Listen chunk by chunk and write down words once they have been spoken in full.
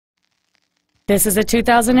This is a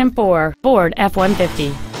 2004 Ford F-150.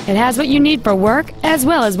 It has what you need for work as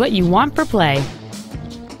well as what you want for play.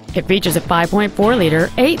 It features a 5.4-liter,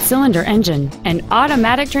 8-cylinder engine, an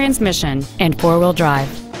automatic transmission, and 4-wheel drive.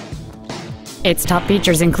 Its top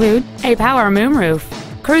features include a power moonroof,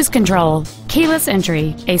 cruise control, keyless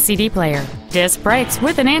entry, a CD player, disc brakes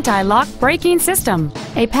with an anti-lock braking system,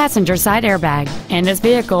 a passenger side airbag, and this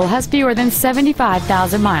vehicle has fewer than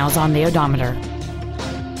 75,000 miles on the odometer.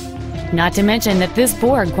 Not to mention that this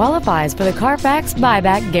Ford qualifies for the Carfax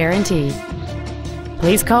buyback guarantee.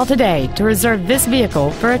 Please call today to reserve this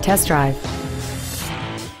vehicle for a test drive.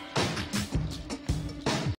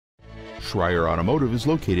 Schrier Automotive is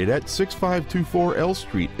located at 6524 L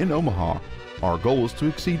Street in Omaha. Our goal is to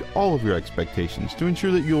exceed all of your expectations to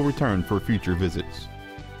ensure that you'll return for future visits.